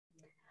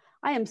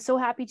I am so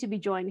happy to be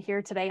joined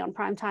here today on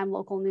Primetime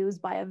Local News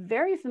by a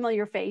very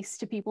familiar face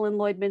to people in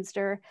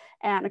Lloydminster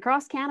and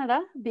across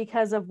Canada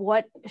because of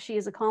what she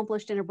has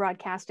accomplished in her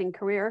broadcasting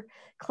career.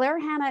 Claire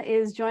Hanna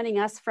is joining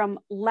us from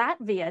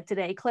Latvia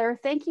today. Claire,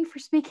 thank you for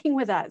speaking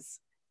with us.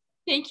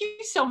 Thank you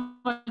so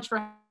much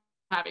for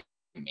having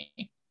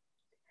me.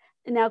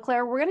 Now,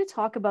 Claire, we're going to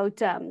talk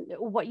about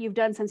what you've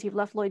done since you've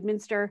left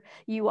Lloydminster.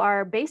 You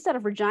are based out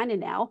of Regina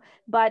now,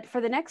 but for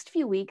the next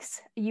few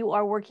weeks, you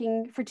are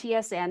working for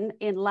TSN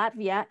in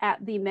Latvia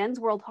at the Men's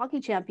World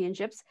Hockey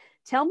Championships.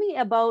 Tell me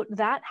about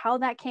that, how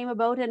that came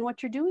about, and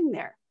what you're doing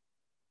there.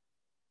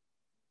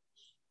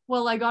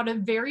 Well, I got a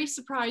very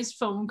surprised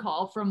phone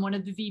call from one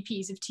of the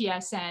VPs of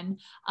TSN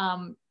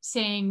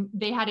saying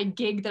they had a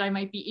gig that I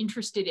might be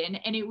interested in.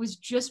 And it was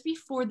just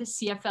before the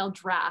CFL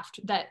draft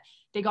that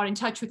they got in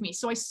touch with me.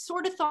 So I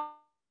sort of thought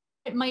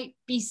it might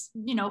be,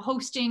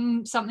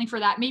 hosting something for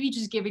that, maybe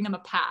just giving them a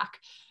pack.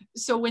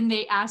 So when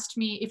they asked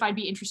me if I'd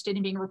be interested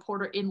in being a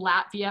reporter in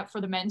Latvia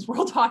for the Men's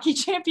World Hockey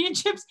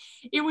Championships,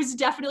 it was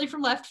definitely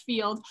from left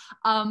field.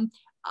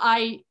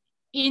 I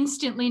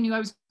instantly knew I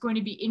was going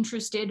to be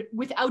interested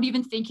without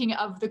even thinking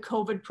of the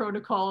COVID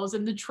protocols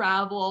and the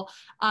travel.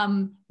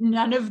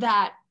 None of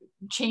that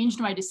changed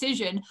my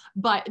decision,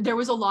 but there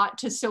was a lot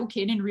to soak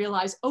in and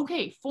realize,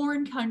 okay,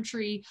 foreign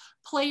country,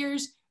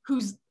 players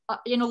whose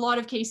in a lot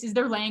of cases,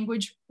 their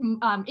language,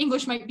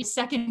 English might be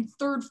second,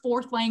 third,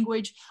 fourth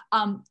language,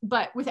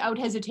 but without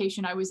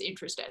hesitation, I was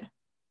interested.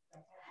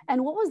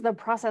 And what was the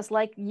process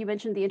like? You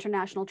mentioned the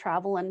international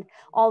travel and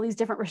all these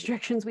different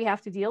restrictions we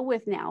have to deal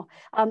with now.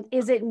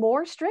 Is it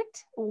more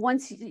strict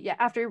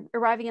after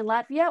arriving in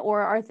Latvia,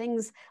 or are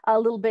things a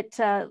little bit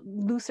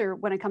looser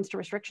when it comes to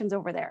restrictions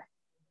over there?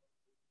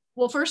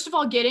 Well, first of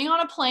all, getting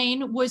on a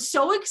plane was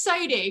so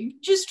exciting,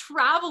 just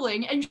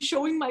traveling and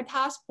showing my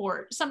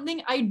passport,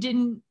 something I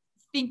didn't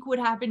think would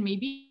happen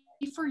maybe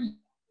for years.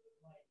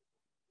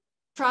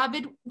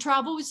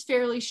 Travel was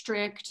fairly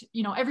strict.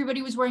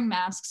 Everybody was wearing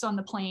masks on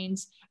the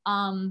planes.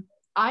 I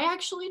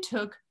actually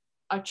took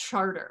a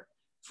charter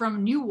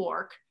from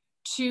Newark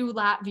to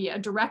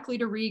Latvia, directly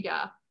to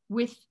Riga,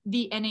 with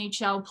the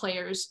NHL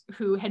players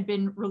who had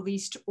been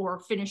released or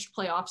finished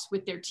playoffs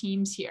with their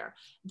teams here.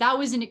 That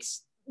was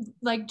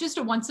just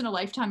a once in a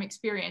lifetime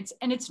experience.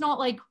 And it's not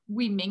like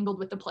we mingled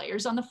with the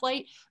players on the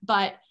flight,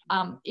 but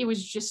it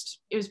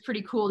was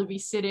pretty cool to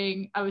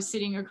be I was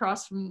sitting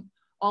across from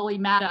Olli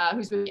Mata,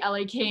 who's with the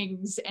LA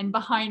Kings, and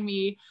behind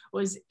me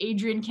was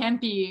Adrian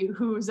Kempe,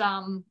 who's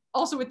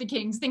also with the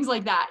Kings, things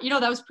like that.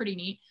 That was pretty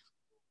neat.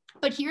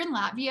 But here in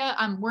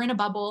Latvia, we're in a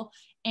bubble,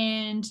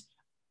 and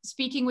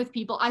speaking with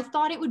people, I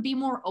thought it would be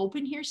more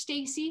open here,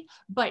 Stacey,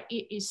 but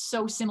it is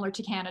so similar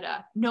to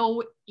Canada.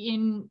 No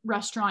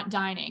in-restaurant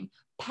dining.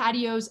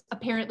 Patios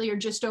apparently are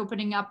just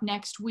opening up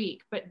next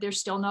week, but they're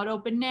still not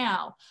open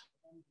now.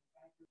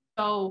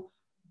 So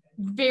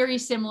very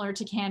similar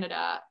to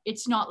Canada.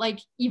 It's not like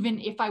even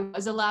if I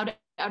was allowed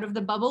out of the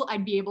bubble,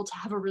 I'd be able to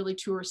have a really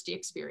touristy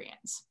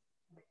experience.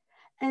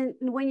 And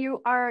when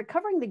you are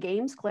covering the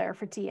games, Claire,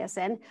 for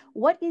TSN,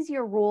 what is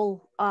your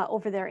role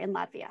over there in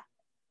Latvia?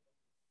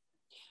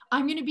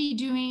 I'm going to be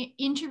doing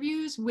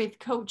interviews with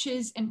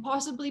coaches and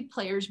possibly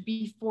players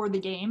before the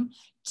game,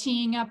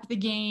 teeing up the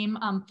game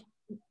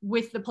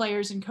with the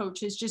players and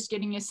coaches, just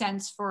getting a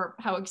sense for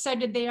how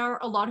excited they are.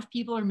 A lot of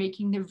people are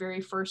making their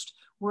very first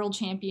World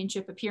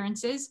Championship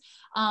appearances.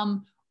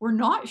 We're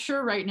not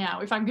sure right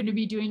now if I'm going to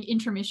be doing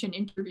intermission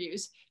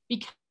interviews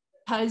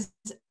because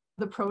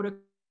the protocol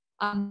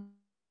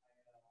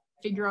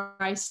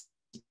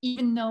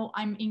even though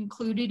I'm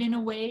included in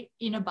a way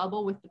in a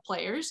bubble with the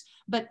players,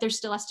 but there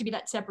still has to be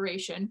that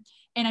separation.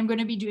 And I'm going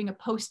to be doing a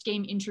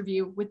post-game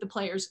interview with the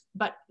players,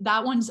 but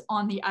that one's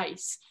on the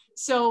ice.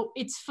 So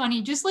it's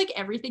funny, just like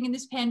everything in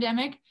this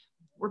pandemic,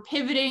 we're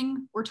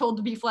pivoting, we're told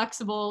to be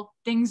flexible,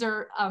 things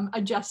are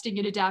adjusting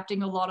and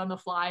adapting a lot on the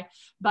fly.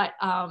 But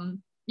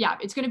yeah,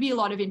 it's going to be a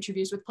lot of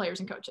interviews with players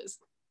and coaches.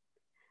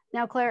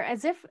 Now, Claire,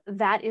 as if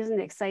that isn't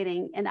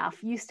exciting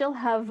enough, you still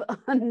have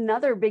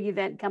another big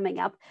event coming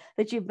up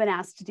that you've been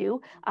asked to do.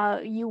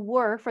 You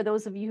were, for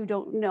those of you who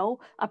don't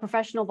know, a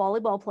professional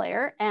volleyball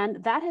player,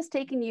 and that has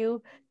taken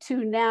you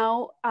to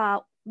now,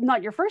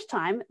 not your first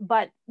time,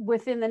 but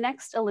within the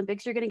next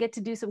Olympics, you're going to get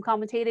to do some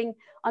commentating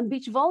on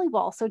beach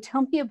volleyball. So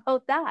tell me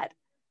about that.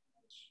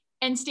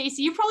 And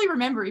Stacey, you probably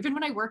remember, even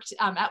when I worked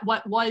at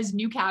what was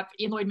NewCap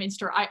in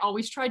Lloydminster, I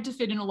always tried to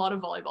fit in a lot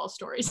of volleyball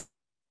stories.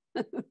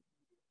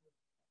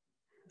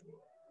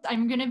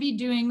 I'm going to be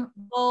doing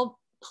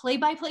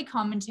play-by-play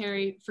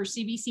commentary for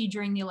CBC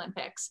during the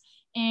Olympics.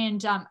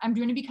 And I'm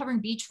going to be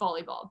covering beach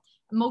volleyball.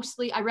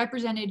 Mostly, I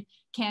represented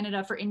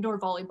Canada for indoor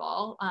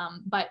volleyball,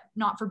 but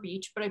not for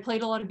beach, but I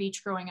played a lot of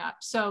beach growing up.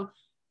 So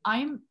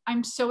I'm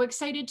so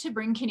excited to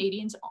bring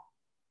Canadians,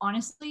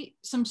 honestly,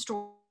 some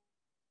stories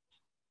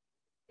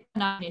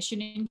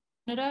in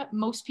Canada.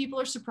 Most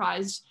people are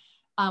surprised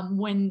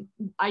when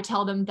I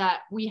tell them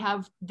that we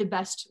have the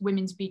best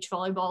women's beach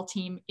volleyball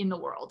team in the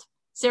world.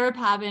 Sarah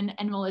Pavin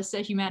and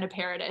Melissa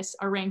Humana-Paradis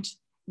are ranked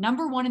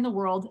 #1 in the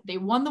world. They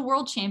won the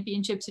World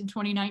Championships in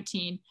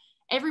 2019,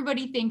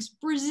 Everybody thinks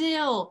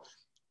Brazil,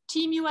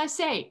 Team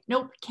USA.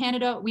 Nope,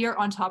 Canada, we are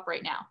on top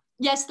right now.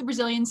 Yes, the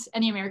Brazilians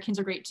and the Americans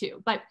are great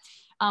too. But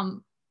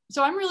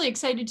so I'm really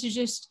excited to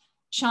just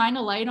shine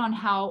a light on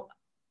how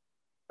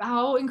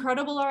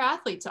incredible our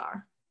athletes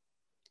are.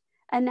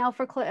 And now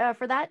for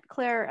that,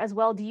 Claire, as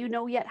well, do you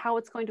know yet how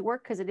it's going to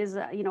work? Because it is,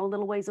 you know, a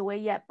little ways away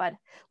yet, but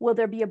will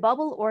there be a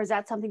bubble, or is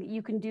that something that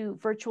you can do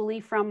virtually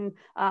from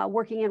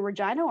working in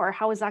Regina, or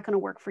how is that going to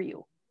work for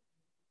you?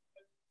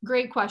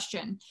 Great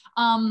question.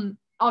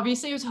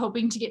 Obviously, I was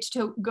hoping to get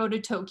to go to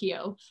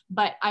Tokyo,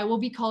 but I will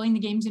be calling the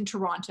games in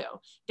Toronto.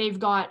 They've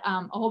got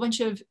a whole bunch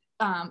of,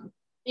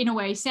 in a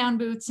way, sound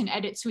booths and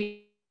edit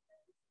suites,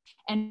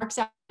 and Mark's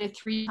a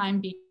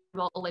 3-time beach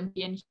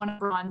Olympian. He won a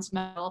bronze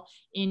medal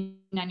in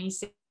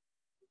 96.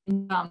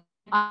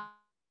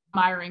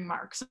 Admiring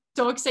Mark.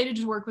 So excited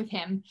to work with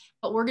him,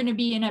 but we're going to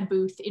be in a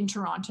booth in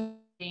Toronto.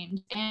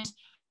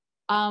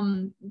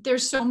 And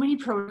there's so many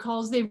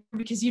protocols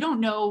because you don't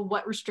know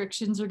what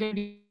restrictions are going to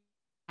be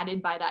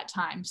added by that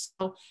time.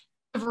 So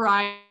a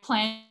variety of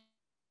plans,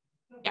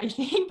 I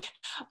think,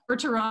 for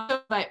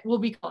Toronto, but we'll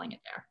be calling it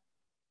there.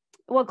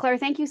 Well, Claire,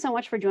 thank you so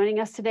much for joining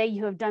us today.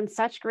 You have done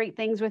such great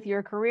things with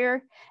your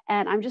career,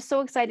 and I'm just so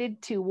excited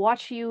to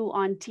watch you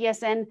on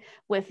TSN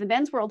with the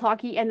Men's World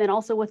Hockey and then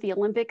also with the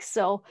Olympics.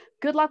 So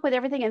good luck with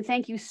everything, and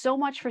thank you so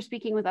much for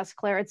speaking with us,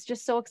 Claire. It's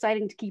just so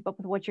exciting to keep up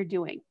with what you're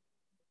doing.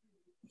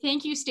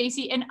 Thank you,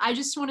 Stacey. And I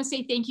just want to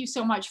say thank you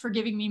so much for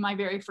giving me my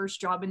very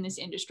first job in this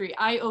industry.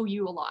 I owe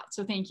you a lot,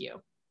 so thank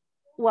you.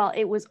 Well,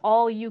 it was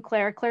all you,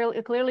 Claire.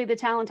 Clearly the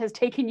talent has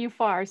taken you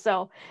far.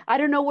 So I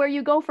don't know where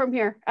you go from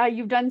here.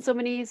 You've done so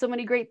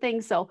many great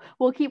things. So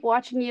we'll keep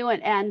watching you,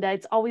 and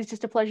it's always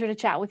just a pleasure to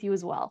chat with you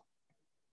as well.